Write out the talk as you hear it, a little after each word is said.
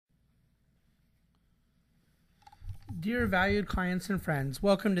Dear valued clients and friends,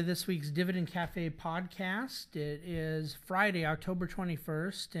 welcome to this week's Dividend Cafe podcast. It is Friday, October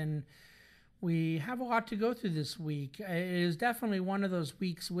 21st, and we have a lot to go through this week. It is definitely one of those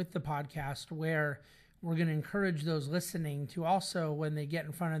weeks with the podcast where we're going to encourage those listening to also, when they get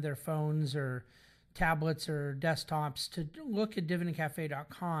in front of their phones or tablets or desktops, to look at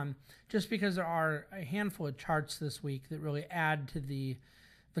dividendcafe.com, just because there are a handful of charts this week that really add to the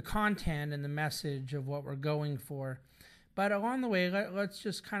content and the message of what we're going for. But along the way, let's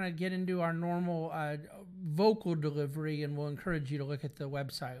just kind of get into our normal vocal delivery, and we'll encourage you to look at the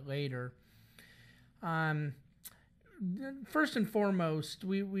website later. First and foremost,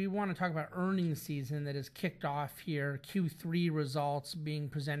 we want to talk about earnings season that has kicked off here. Q3 results being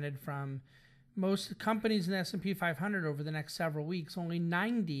presented from most companies in the S&P 500 over the next several weeks. Only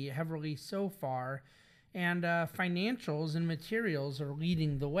 90 have released so far. And financials and materials are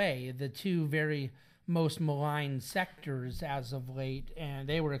leading the way, the two very most maligned sectors as of late, and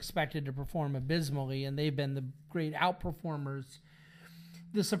they were expected to perform abysmally, and they've been the great outperformers.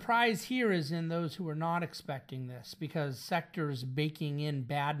 The surprise here is in those who are not expecting this, because sectors baking in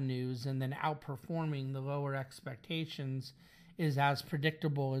bad news and then outperforming the lower expectations is as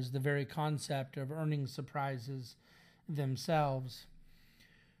predictable as the very concept of earnings surprises themselves.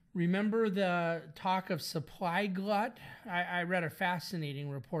 Remember the talk of supply glut? I read a fascinating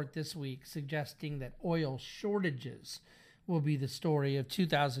report this week suggesting that oil shortages will be the story of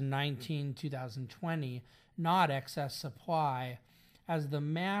 2019-2020, not excess supply, as the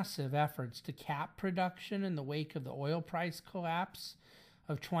massive efforts to cap production in the wake of the oil price collapse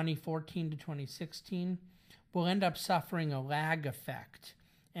of 2014 to 2016 will end up suffering a lag effect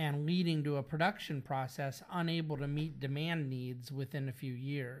and leading to a production process unable to meet demand needs within a few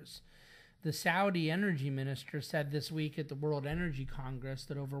years. The Saudi energy minister said this week at the World Energy Congress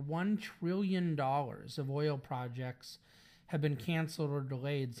that over $1 trillion of oil projects have been canceled or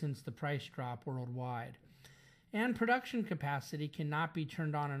delayed since the price drop worldwide. And production capacity cannot be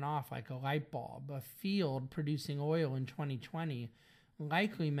turned on and off like a light bulb. A field producing oil in 2020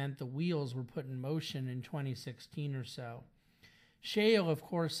 likely meant the wheels were put in motion in 2016 or so. Shale, of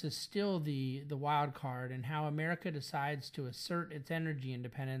course, is still the wild card, and how America decides to assert its energy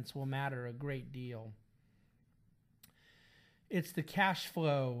independence will matter a great deal. It's the cash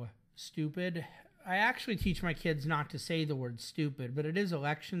flow, stupid. I actually teach my kids not to say the word stupid, but it is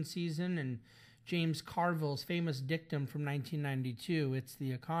election season, and James Carville's famous dictum from 1992, "It's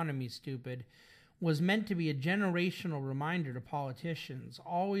the economy, stupid," was meant to be a generational reminder to politicians,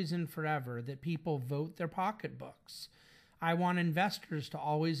 always and forever, that people vote their pocketbooks. I want investors to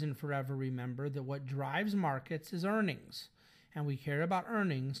always and forever remember that what drives markets is earnings, and we care about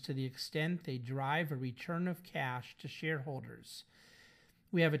earnings to the extent they drive a return of cash to shareholders.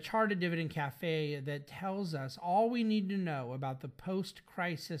 We have a chart at Dividend Cafe that tells us all we need to know about the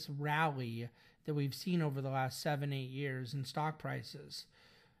post-crisis rally that we've seen over the last 7-8 years in stock prices.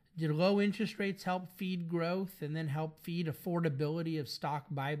 Did low interest rates help feed growth and then help feed affordability of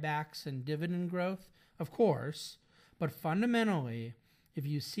stock buybacks and dividend growth? Of course. But fundamentally, if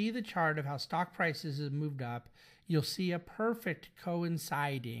you see the chart of how stock prices have moved up, you'll see a perfect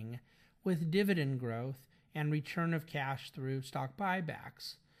coinciding with dividend growth and return of cash through stock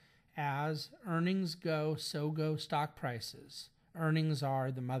buybacks. As earnings go, so go stock prices. Earnings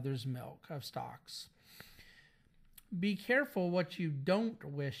are the mother's milk of stocks. Be careful what you don't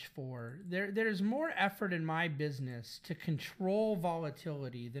wish for. There's more effort in my business to control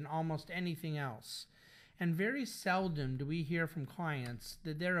volatility than almost anything else. And very seldom do we hear from clients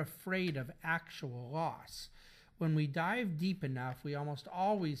that they're afraid of actual loss. When we dive deep enough, we almost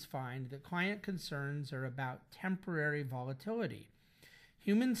always find that client concerns are about temporary volatility.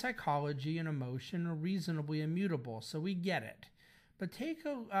 Human psychology and emotion are reasonably immutable, so we get it. But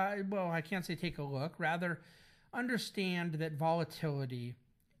I can't say take a look, rather understand that volatility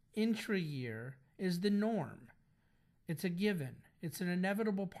intra-year is the norm. It's a given. It's an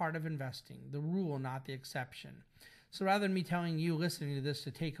inevitable part of investing, the rule, not the exception. So rather than me telling you listening to this to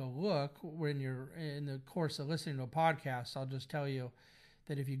take a look when you're in the course of listening to a podcast, I'll just tell you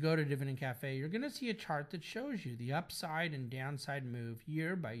that if you go to Dividend Cafe, you're going to see a chart that shows you the upside and downside move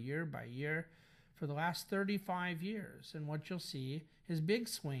year by year by year for the last 35 years. And what you'll see is big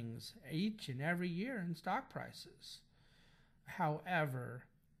swings each and every year in stock prices. However,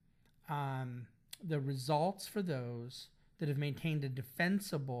 the results for those that have maintained a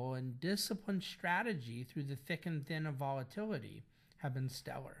defensible and disciplined strategy through the thick and thin of volatility have been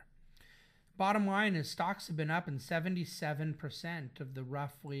stellar. Bottom line is stocks have been up in 77% of the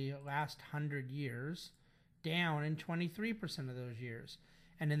roughly last 100 years, down in 23% of those years.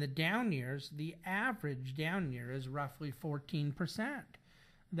 And in the down years, the average down year is roughly 14%.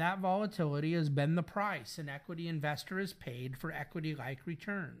 That volatility has been the price an equity investor has paid for equity-like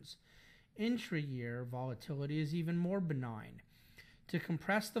returns. Intra-year volatility is even more benign. To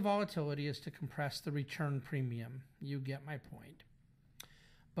compress the volatility is to compress the return premium. You get my point.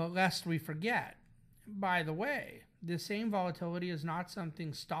 But lest we forget, by the way, this same volatility is not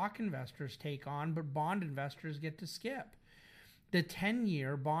something stock investors take on, but bond investors get to skip. The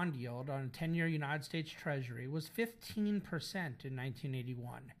 10-year bond yield on a 10-year United States Treasury was 15% in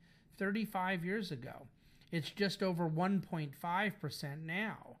 1981, 35 years ago. It's just over 1.5%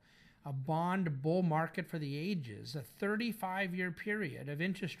 now. A bond bull market for the ages, a 35-year period of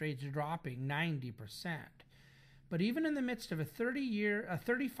interest rates dropping 90%. But even in the midst of a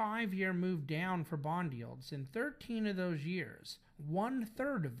 35-year move down for bond yields, in 13 of those years,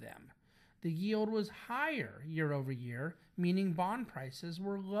 1/3 of them, the yield was higher year over year, meaning bond prices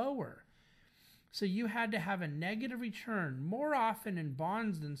were lower. So you had to have a negative return more often in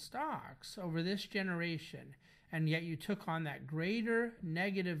bonds than stocks over this generation, and yet you took on that greater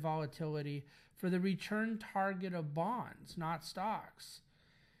negative volatility for the return target of bonds, not stocks.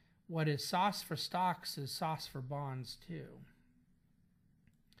 What is sauce for stocks is sauce for bonds too.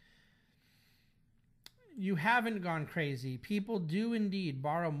 You haven't gone crazy. People do indeed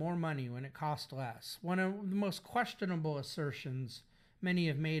borrow more money when it costs less. One of the most questionable assertions many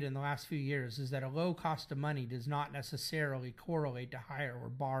have made in the last few years is that a low cost of money does not necessarily correlate to higher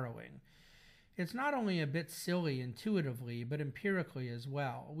borrowing. It's not only a bit silly intuitively, but empirically as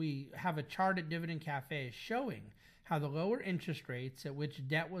well. We have a chart at Dividend Cafe showing how the lower interest rates at which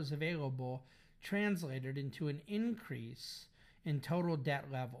debt was available translated into an increase in total debt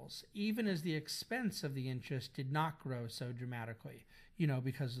levels, even as the expense of the interest did not grow so dramatically,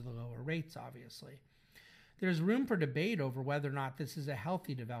 because of the lower rates, obviously. There's room for debate over whether or not this is a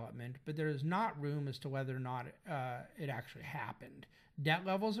healthy development, but there is not room as to whether or not it actually happened. Debt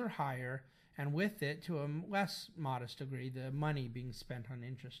levels are higher, and with it, to a less modest degree, the money being spent on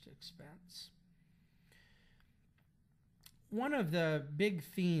interest expense. One of the big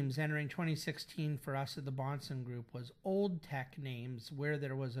themes entering 2016 for us at the Bahnsen Group was old tech names where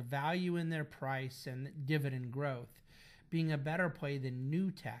there was a value in their price and dividend growth being a better play than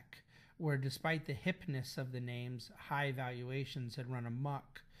new tech, where despite the hipness of the names, high valuations had run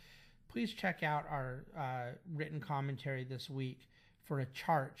amok. Please check out our written commentary this week for a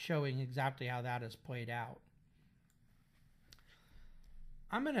chart showing exactly how that has played out.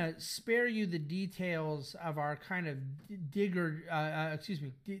 I'm going to spare you the details of our kind of deeper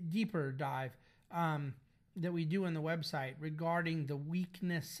dive that we do on the website regarding the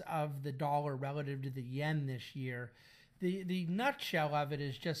weakness of the dollar relative to the yen this year. The nutshell of it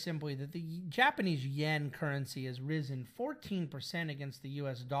is just simply that the Japanese yen currency has risen 14% against the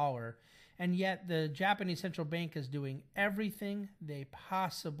US dollar, and yet the Japanese central bank is doing everything they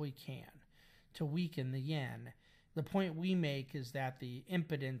possibly can to weaken the yen. The point we make is that the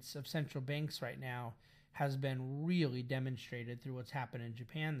impotence of central banks right now has been really demonstrated through what's happened in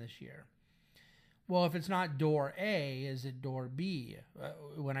Japan this year. Well, if it's not door A, is it door B?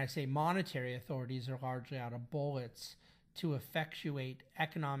 When I say monetary authorities are largely out of bullets to effectuate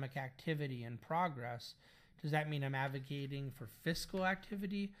economic activity and progress, does that mean I'm advocating for fiscal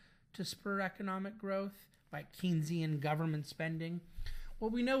activity to spur economic growth, like Keynesian government spending?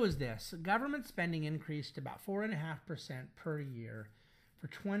 What we know is this: government spending increased about 4.5% per year for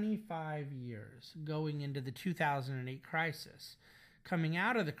 25 years going into the 2008 crisis. Coming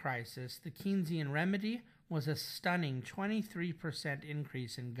out of the crisis, the Keynesian remedy was a stunning 23%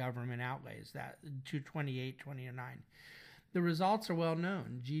 increase in government outlays, that to 2009. The results are well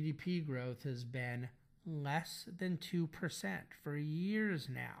known. GDP growth has been less than 2% for years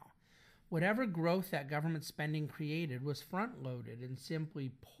now. Whatever growth that government spending created was front-loaded and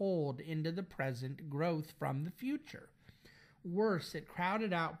simply pulled into the present growth from the future. Worse, it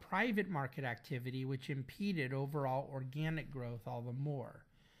crowded out private market activity, which impeded overall organic growth all the more.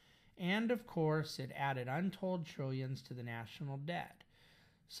 And, of course, it added untold trillions to the national debt.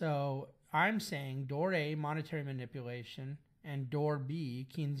 So I'm saying door A, monetary manipulation, and door B,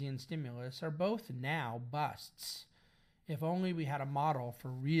 Keynesian stimulus, are both now busts. If only we had a model for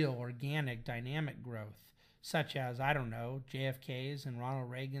real organic dynamic growth, such as, JFK's and Ronald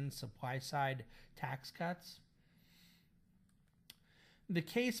Reagan's supply-side tax cuts. The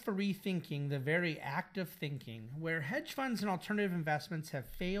case for rethinking the very act of thinking, where hedge funds and alternative investments have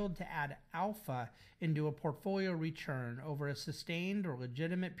failed to add alpha into a portfolio return over a sustained or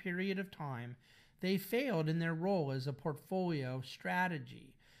legitimate period of time, they failed in their role as a portfolio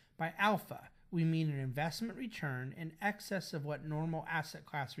strategy. By alpha, we mean an investment return in excess of what normal asset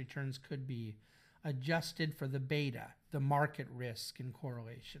class returns could be, adjusted for the beta, the market risk and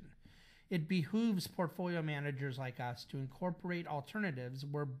correlation. It behooves portfolio managers like us to incorporate alternatives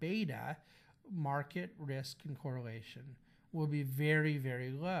where beta, market risk and correlation, will be very, very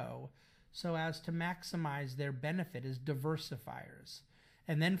low so as to maximize their benefit as diversifiers.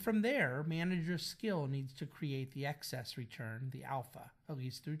 And then from there, manager's skill needs to create the excess return, the alpha, at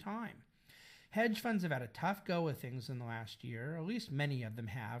least through time. Hedge funds have had a tough go of things in the last year, at least many of them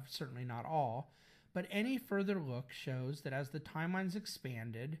have, certainly not all, but any further look shows that as the timelines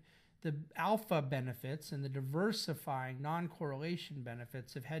expanded, the alpha benefits and the diversifying non-correlation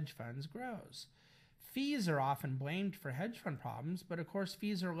benefits of hedge funds grows. Fees are often blamed for hedge fund problems, but of course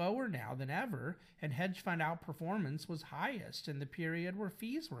fees are lower now than ever, and hedge fund outperformance was highest in the period where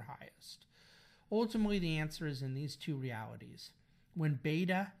fees were highest. Ultimately, the answer is in these two realities. When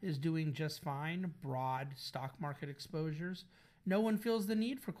beta is doing just fine, broad stock market exposures, no one feels the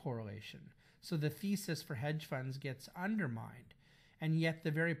need for correlation, so the thesis for hedge funds gets undermined. And yet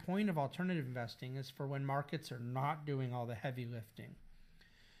the very point of alternative investing is for when markets are not doing all the heavy lifting.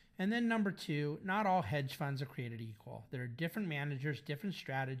 And then number two, not all hedge funds are created equal. There are different managers, different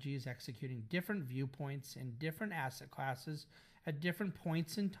strategies, executing different viewpoints in different asset classes at different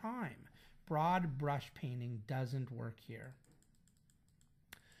points in time. Broad brush painting doesn't work here.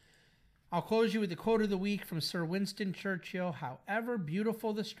 I'll close you with the quote of the week from Sir Winston Churchill: "However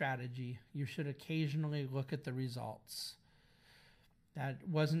beautiful the strategy, you should occasionally look at the results." That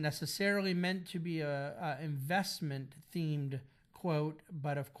wasn't necessarily meant to be a investment-themed quote,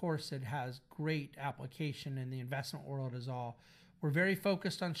 but of course it has great application in the investment world as all. We're very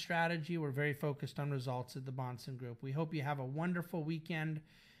focused on strategy. We're very focused on results at the Bahnsen Group. We hope you have a wonderful weekend.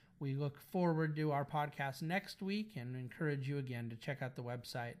 We look forward to our podcast next week and encourage you again to check out the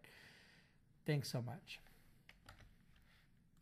website. Thanks so much.